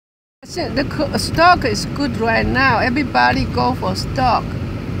So the stock is good right now. Everybody go for stock.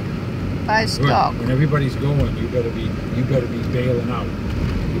 Buy stock. Right. When everybody's going, you better be bailing out.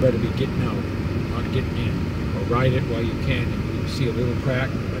 You better be getting out, not getting in. Or ride it while you can, and you see a little crack,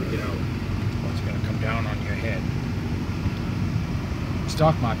 you better get out. Or it's going to come down on your head. The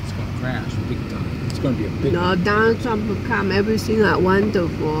stock market's going to crash big time. It's going to be a big. No, Donald Trump will come. Everything are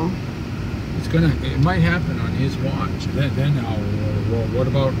wonderful. It might happen on his watch. Then well, what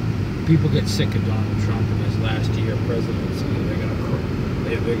about people get sick of Donald Trump in his last year of presidency?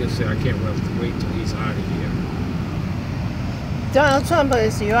 They're gonna say, I can't wait till he's out of here. Donald Trump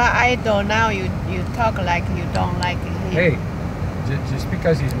is your idol. Now you talk like you don't like him. Hey, just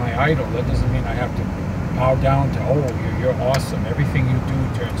because he's my idol, that doesn't mean I have to bow down to, oh, you're awesome. Everything you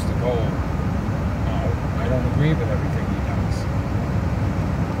do turns to gold. No, I don't agree with everything he does.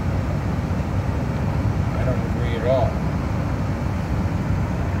 I don't agree at all.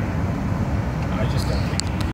 I just don't think